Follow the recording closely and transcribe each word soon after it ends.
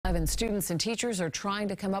And students and teachers are trying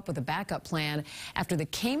to come up with a backup plan after the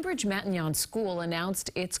Cambridge Matignon School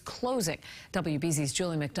announced it's closing. WBZ's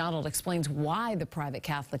Juli McDonald explains why the private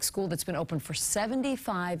Catholic school that's been open for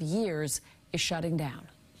 75 years is shutting down.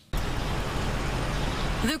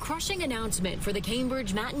 The crushing announcement for the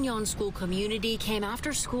Cambridge Matignon School community came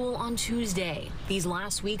after school on Tuesday. These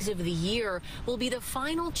last weeks of the year will be the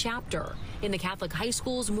final chapter in the Catholic high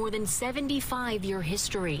school's more than 75-year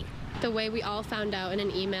history. The way we all found out in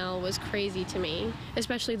an email was crazy to me,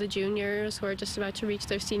 especially the juniors who are just about to reach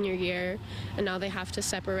their senior year, and now they have to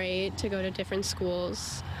separate to go to different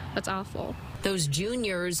schools. That's awful. Those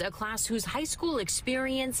juniors, a class whose high school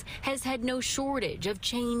experience has had no shortage of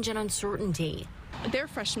change and uncertainty. Their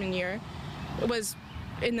freshman year was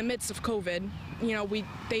in the midst of COVID. You know,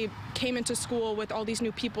 they came into school with all these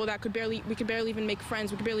new people that we could barely even make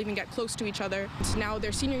friends. We could barely even get close to each other. So now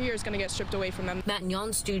their senior year is going to get stripped away from them.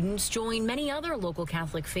 Matignon students join many other local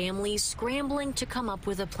Catholic families scrambling to come up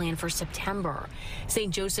with a plan for September.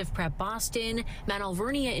 St. Joseph Prep Boston, Mount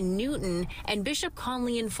Alvernia in Newton, and Bishop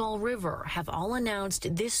Conley in Fall River have all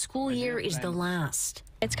announced this school year is the last.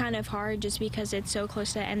 It's kind of hard just because it's so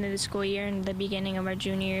close to the end of the school year and the beginning of our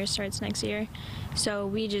junior year starts next year. So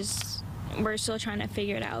we're still trying to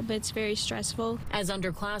figure it out, but it's very stressful. As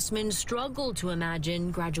underclassmen struggle to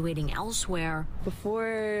imagine graduating elsewhere.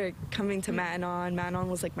 Before coming to Matignon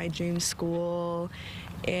was like my dream school,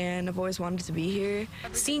 and I've always wanted to be here.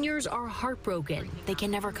 Seniors are heartbroken. They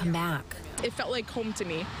can never come back. It felt like home to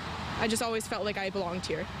me. I just always felt like I belonged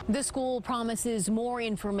here. The school promises more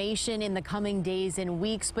information in the coming days and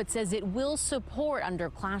weeks, but says it will support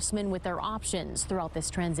underclassmen with their options throughout this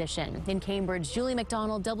transition. In Cambridge, Juli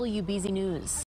McDonald, WBZ News.